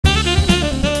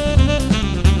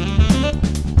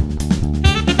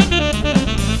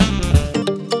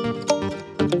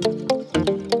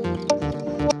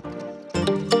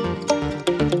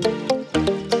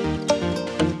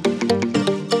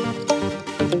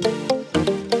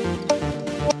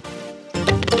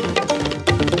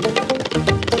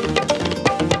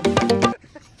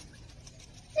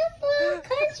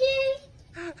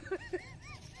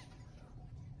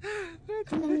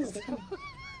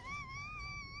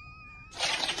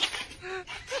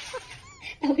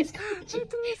Đau cái scotch.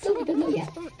 Subito noia.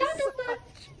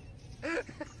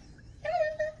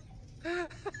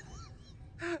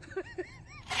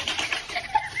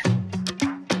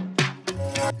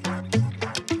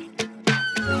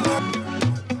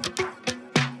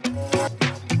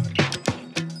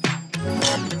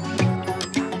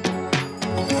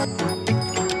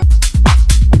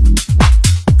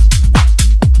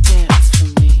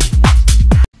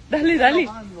 Dale, dale.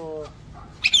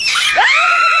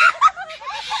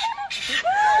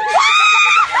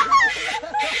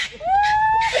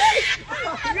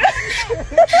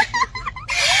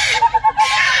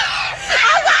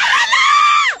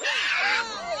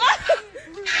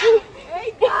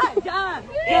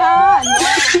 ¡Ya!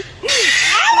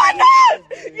 ¡Vámonos!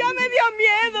 ¡Ya me dio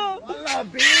miedo!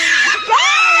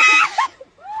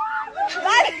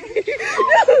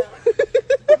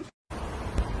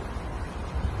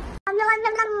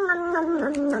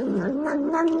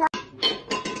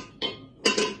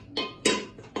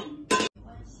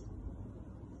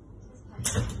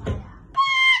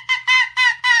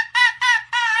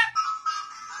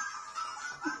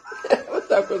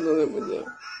 Está con lo de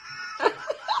muñeco.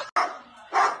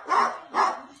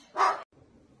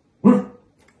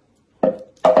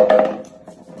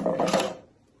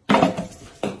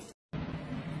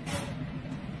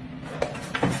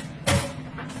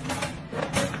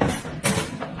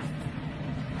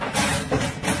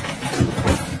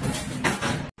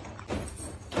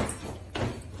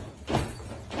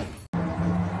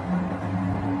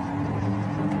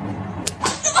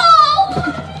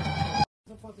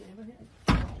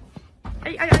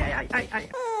 Ay.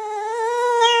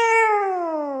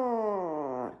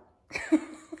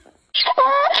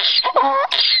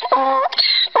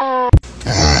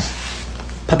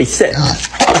 Puppy sit.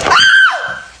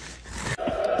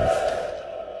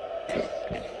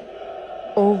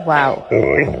 Oh wow.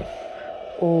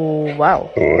 Oh wow.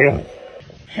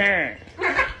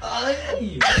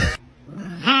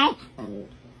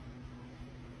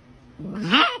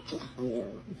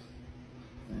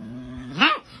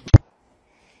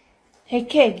 Hey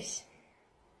kids,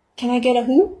 can I get a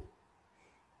who?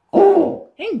 Oh,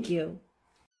 thank you.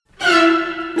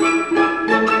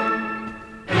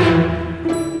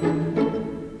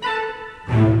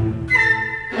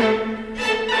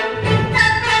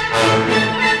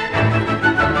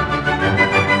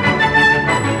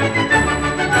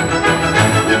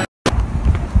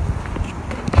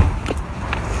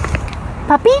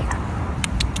 Puppy?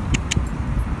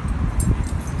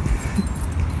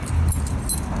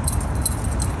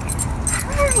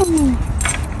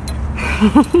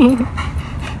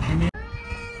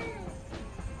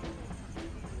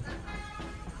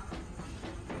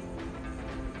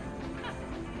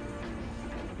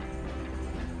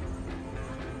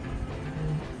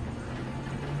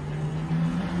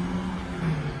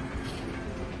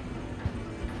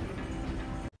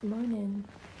 Morning.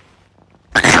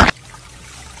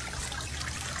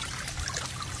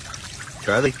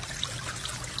 Charlie.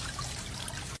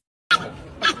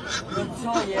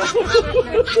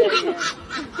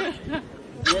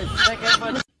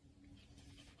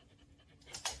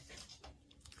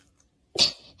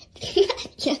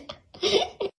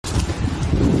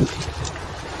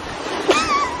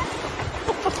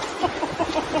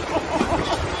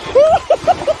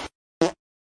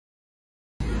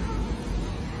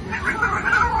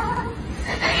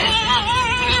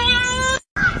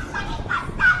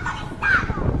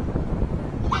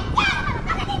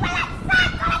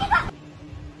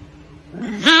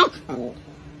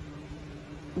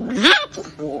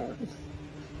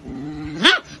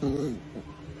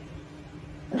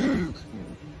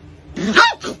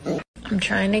 I'm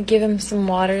trying to give him some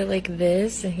water like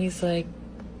this, and he's like,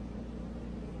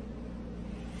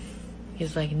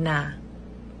 nah.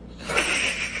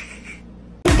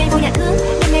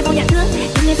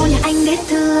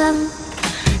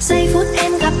 Giây phút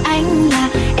em gặp anh là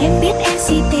em biết em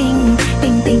si tình,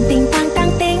 tình tình tình tang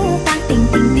tang tình tang tình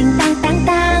tình tình tang tang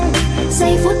tang.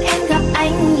 Giây phút em gặp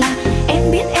anh là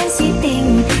em biết em si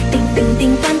tình, tình tình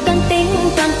tình toan toan tình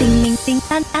toan tình mình tình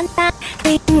tan tan tan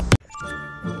tình.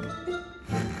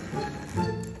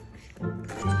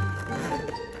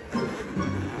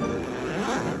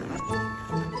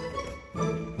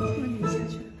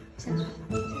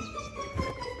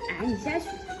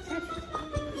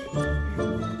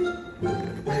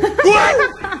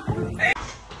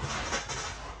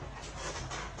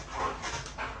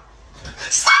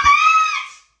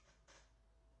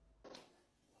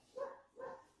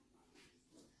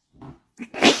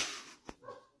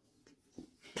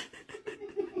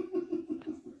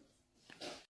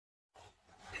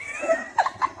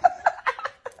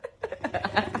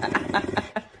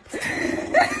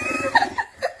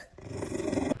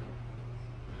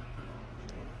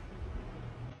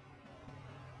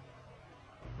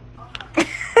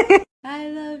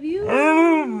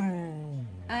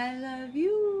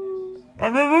 That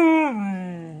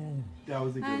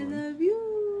was a good one. I love you.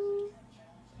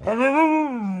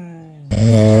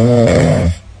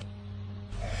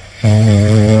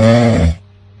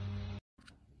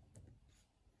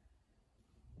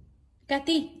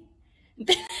 Katy,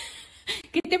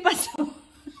 ¿qué te pasó?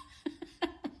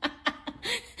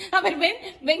 A ver, ven,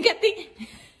 ven, Katy.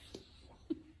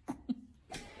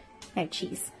 No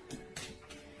cheese.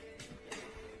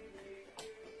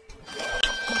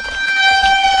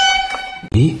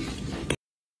 ¿Y?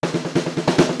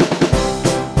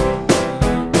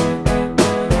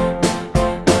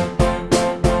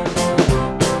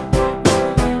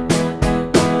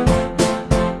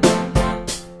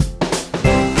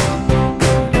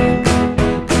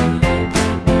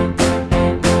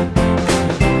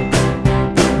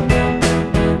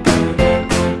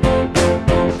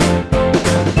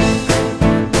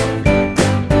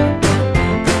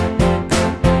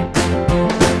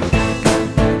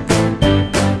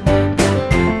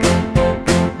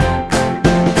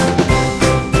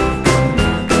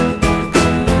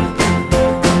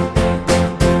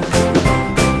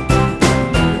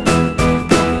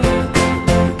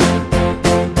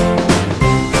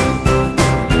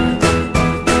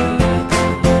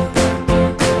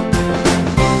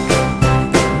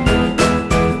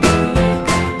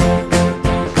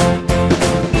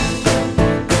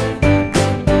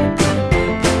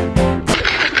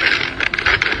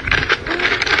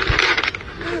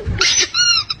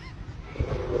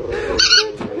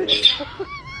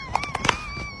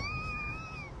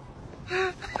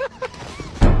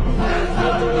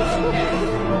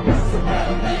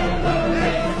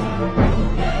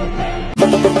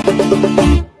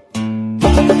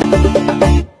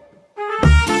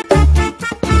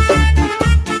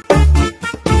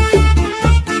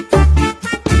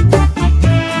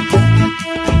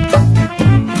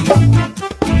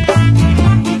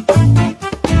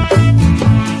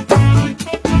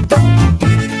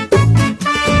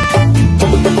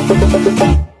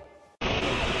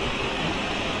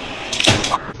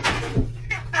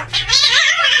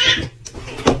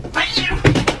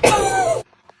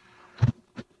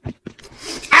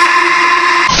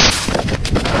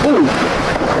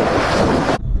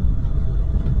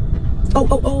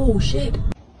 Oh, shit.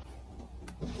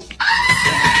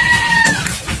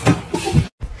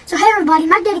 So hey everybody,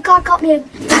 my daddy caught me.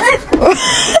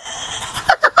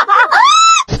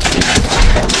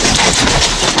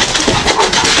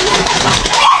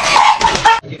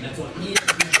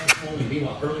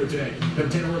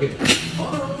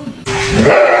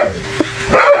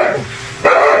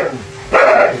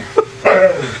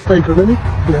 Wait, really?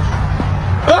 Yes.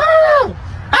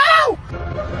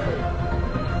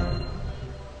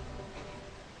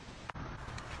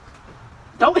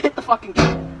 Don't hit the fucking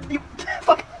game. You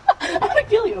fuck. I'm gonna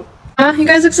kill you. You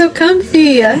guys look so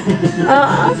comfy.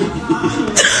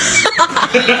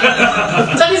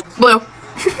 Blue.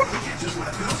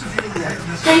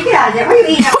 Hey, get out of there. What are you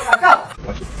eating out? Go.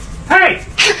 Hey!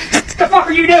 What the fuck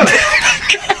are you doing?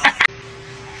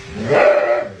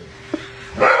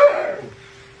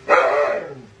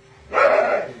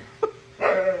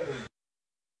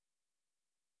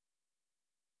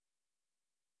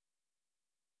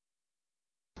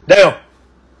 Dale!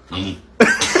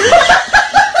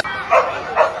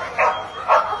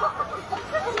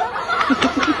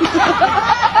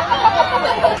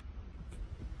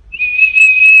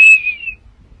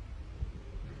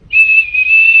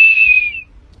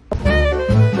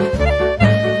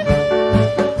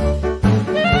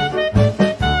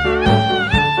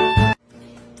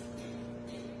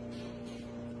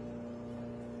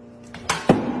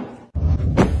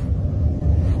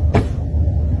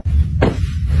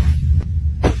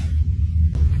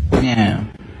 Meow.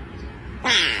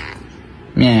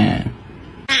 Meow.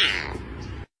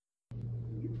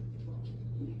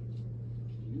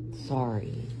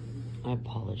 Sorry. I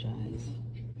apologize.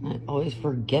 I always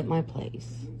forget my place.